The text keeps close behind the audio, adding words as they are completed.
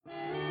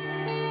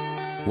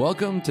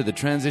Welcome to the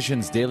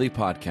Transitions Daily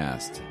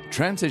podcast.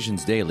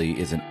 Transitions Daily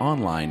is an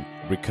online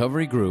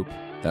recovery group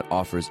that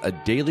offers a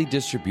daily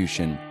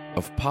distribution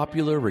of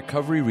popular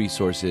recovery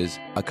resources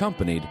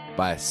accompanied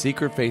by a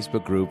secret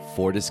Facebook group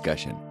for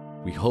discussion.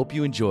 We hope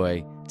you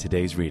enjoy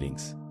today's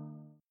readings.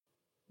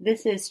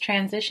 This is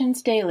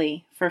Transitions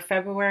Daily for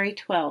February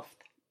 12th,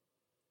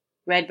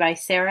 read by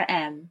Sarah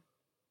M.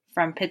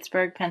 from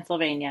Pittsburgh,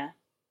 Pennsylvania.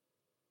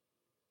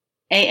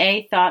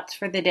 AA Thoughts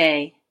for the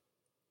Day.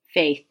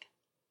 Faith.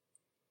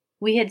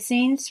 We had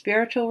seen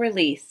spiritual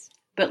release,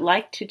 but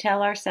liked to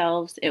tell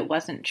ourselves it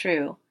wasn't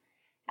true.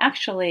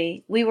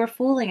 Actually, we were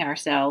fooling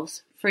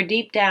ourselves, for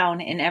deep down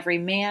in every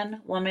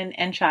man, woman,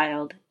 and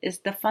child is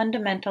the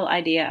fundamental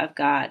idea of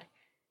God.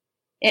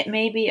 It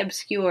may be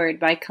obscured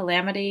by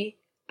calamity,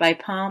 by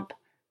pomp,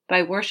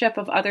 by worship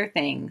of other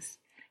things,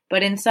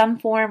 but in some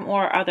form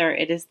or other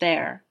it is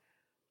there.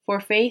 For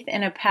faith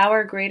in a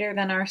power greater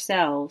than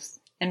ourselves,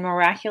 and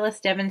miraculous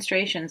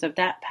demonstrations of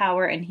that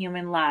power in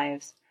human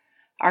lives,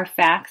 are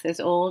facts as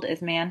old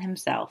as man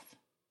himself.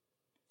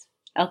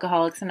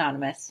 Alcoholics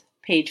Anonymous,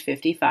 page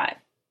 55.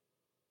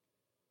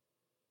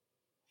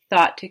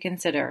 Thought to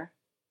consider.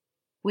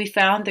 We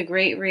found the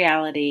great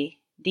reality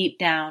deep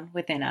down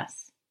within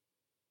us.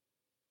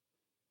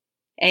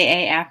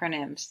 AA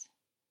acronyms.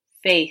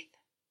 Faith.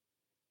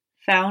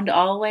 Found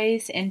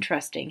always in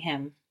trusting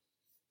Him.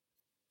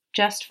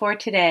 Just for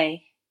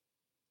today.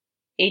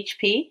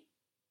 HP.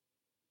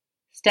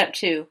 Step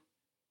 2.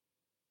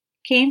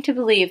 Came to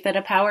believe that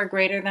a power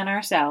greater than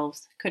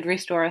ourselves could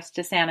restore us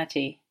to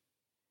sanity.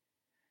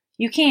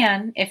 You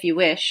can, if you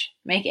wish,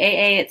 make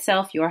AA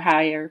itself your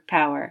higher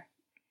power.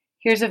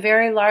 Here's a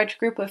very large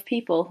group of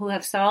people who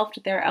have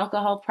solved their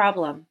alcohol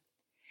problem.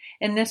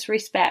 In this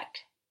respect,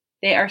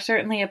 they are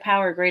certainly a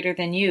power greater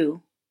than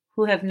you,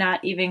 who have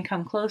not even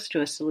come close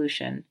to a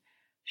solution.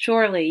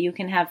 Surely you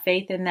can have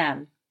faith in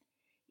them.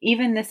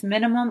 Even this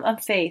minimum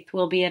of faith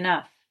will be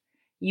enough.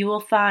 You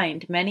will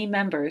find many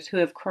members who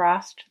have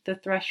crossed the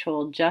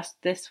threshold just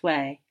this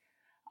way.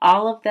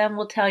 All of them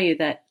will tell you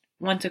that,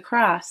 once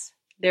across,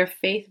 their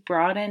faith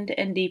broadened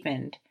and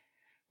deepened.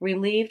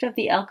 Relieved of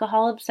the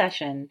alcohol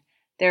obsession,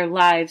 their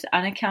lives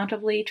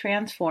unaccountably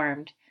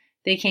transformed,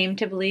 they came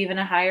to believe in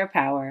a higher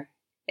power,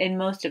 and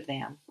most of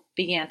them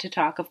began to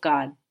talk of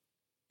God.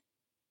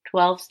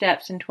 12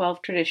 Steps and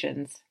 12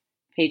 Traditions,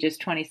 pages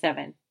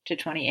 27 to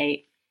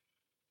 28.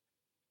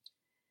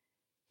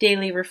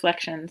 Daily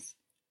Reflections.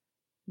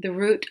 The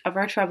root of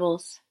our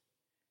troubles.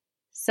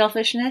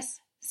 Selfishness,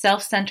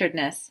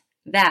 self-centeredness,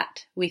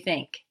 that, we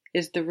think,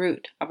 is the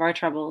root of our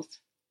troubles.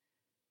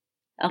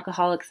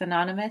 Alcoholics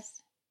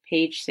Anonymous,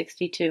 page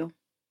 62.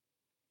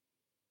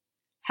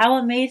 How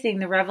amazing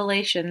the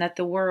revelation that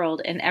the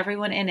world and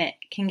everyone in it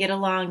can get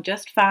along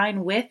just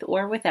fine with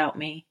or without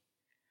me.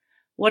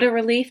 What a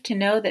relief to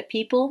know that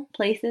people,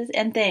 places,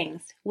 and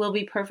things will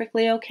be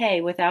perfectly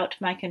okay without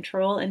my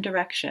control and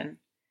direction.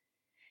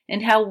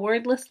 And how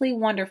wordlessly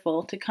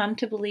wonderful to come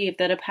to believe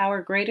that a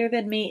power greater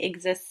than me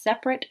exists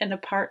separate and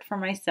apart from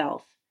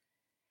myself.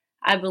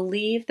 I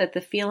believe that the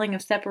feeling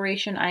of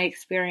separation I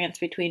experience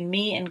between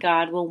me and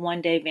God will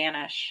one day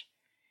vanish.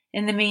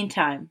 In the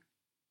meantime,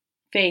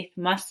 faith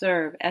must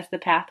serve as the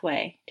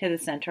pathway to the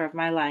center of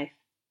my life.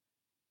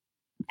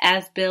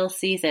 As Bill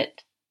sees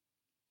it.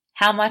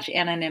 How much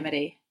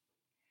anonymity?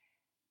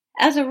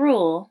 As a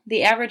rule,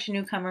 the average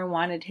newcomer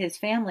wanted his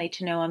family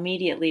to know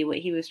immediately what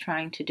he was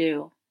trying to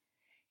do.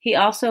 He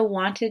also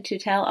wanted to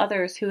tell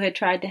others who had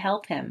tried to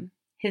help him,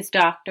 his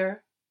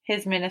doctor,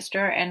 his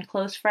minister, and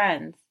close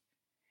friends.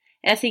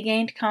 As he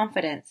gained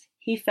confidence,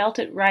 he felt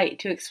it right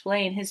to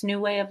explain his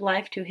new way of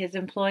life to his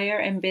employer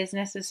and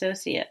business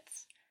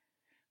associates.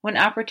 When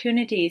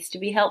opportunities to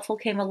be helpful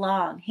came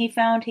along, he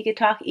found he could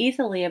talk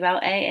easily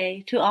about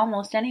AA to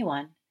almost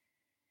anyone.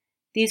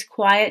 These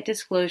quiet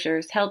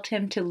disclosures helped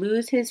him to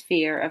lose his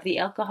fear of the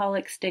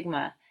alcoholic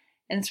stigma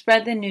and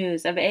spread the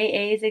news of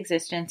AA's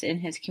existence in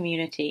his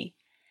community.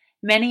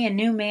 Many a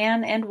new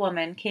man and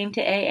woman came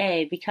to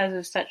AA because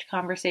of such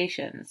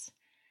conversations.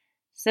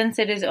 Since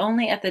it is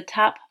only at the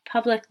top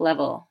public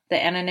level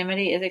that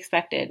anonymity is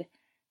expected,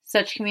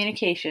 such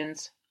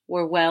communications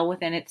were well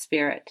within its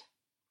spirit.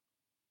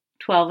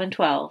 12 and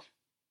 12,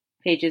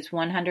 pages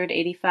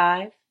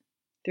 185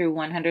 through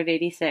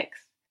 186.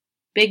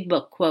 Big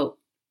Book quote.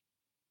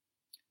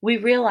 We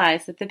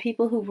realized that the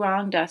people who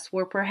wronged us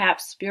were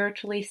perhaps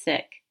spiritually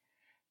sick.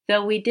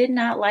 Though we did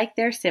not like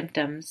their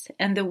symptoms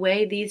and the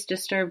way these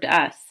disturbed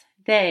us,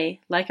 they,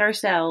 like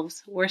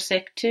ourselves, were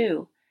sick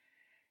too.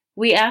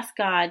 We asked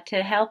God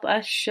to help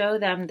us show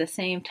them the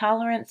same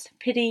tolerance,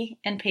 pity,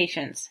 and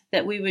patience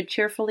that we would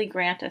cheerfully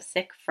grant a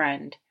sick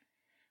friend.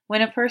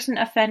 When a person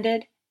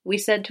offended, we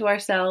said to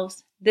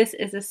ourselves, "This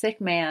is a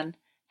sick man.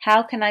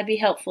 How can I be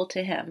helpful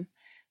to him?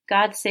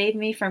 God save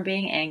me from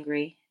being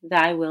angry.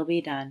 Thy will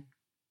be done."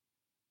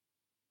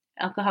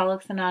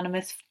 Alcoholics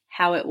Anonymous,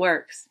 How It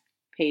Works,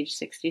 page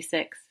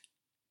 66.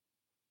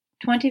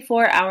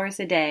 24 hours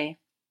a day.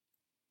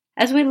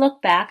 As we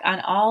look back on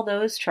all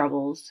those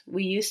troubles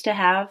we used to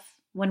have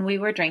when we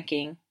were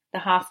drinking, the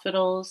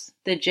hospitals,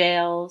 the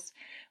jails,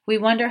 We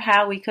wonder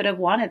how we could have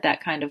wanted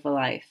that kind of a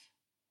life.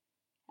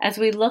 As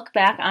we look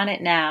back on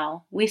it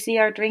now, we see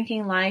our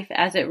drinking life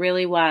as it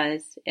really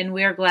was, and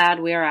we are glad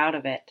we are out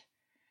of it.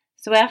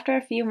 So after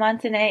a few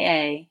months in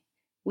AA,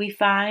 we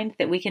find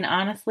that we can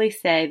honestly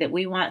say that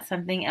we want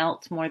something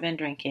else more than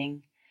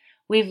drinking.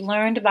 We've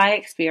learned by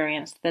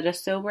experience that a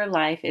sober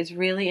life is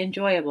really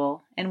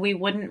enjoyable, and we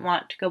wouldn't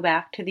want to go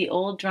back to the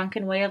old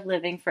drunken way of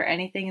living for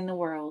anything in the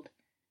world.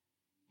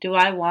 Do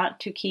I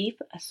want to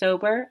keep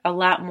sober a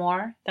lot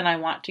more than I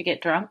want to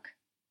get drunk?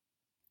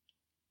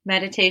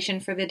 Meditation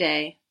for the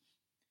day.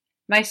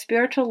 My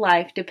spiritual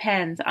life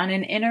depends on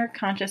an inner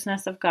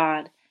consciousness of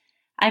God.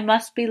 I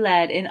must be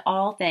led in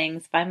all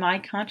things by my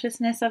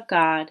consciousness of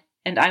God,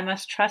 and I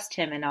must trust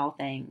Him in all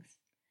things.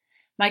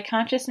 My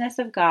consciousness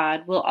of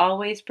God will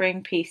always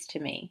bring peace to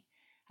me.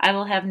 I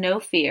will have no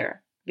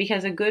fear,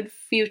 because a good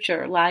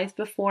future lies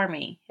before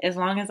me as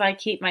long as I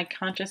keep my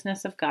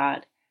consciousness of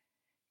God.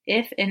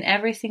 If in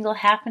every single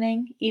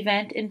happening,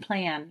 event, and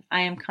plan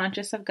I am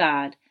conscious of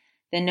God,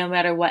 then no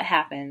matter what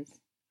happens,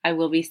 I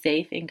will be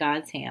safe in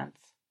God's hands.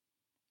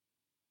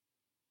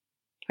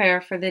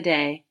 Prayer for the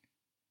day.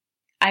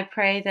 I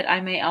pray that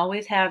I may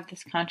always have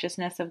this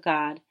consciousness of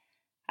God.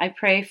 I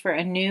pray for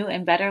a new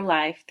and better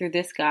life through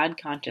this God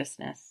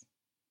consciousness.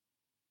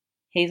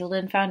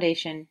 Hazelden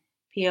Foundation,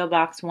 P.O.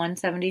 Box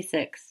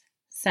 176,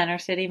 Center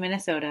City,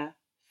 Minnesota,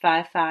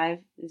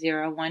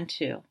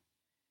 55012.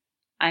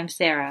 I'm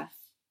Sarah,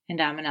 and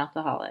I'm an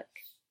alcoholic.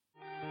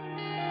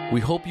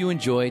 We hope you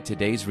enjoyed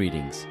today's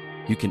readings.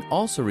 You can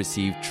also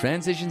receive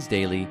Transitions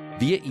Daily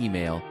via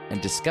email and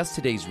discuss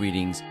today's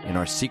readings in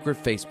our secret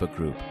Facebook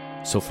group.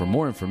 So for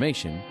more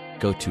information,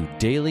 go to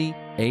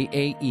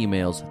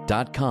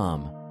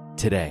dailyaaemails.com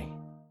today.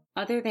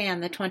 Other than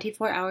the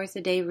 24 hours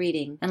a day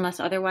reading, unless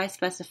otherwise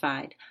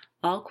specified,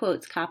 all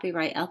quotes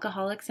copyright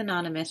Alcoholics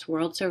Anonymous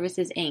World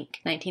Services,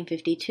 Inc.,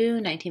 1952,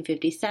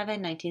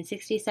 1957,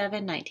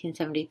 1967,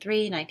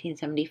 1973,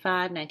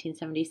 1975,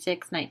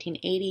 1976,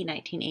 1980,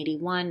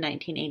 1981,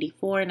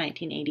 1984,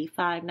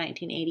 1985,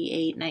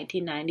 1988,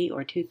 1990,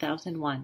 or 2001.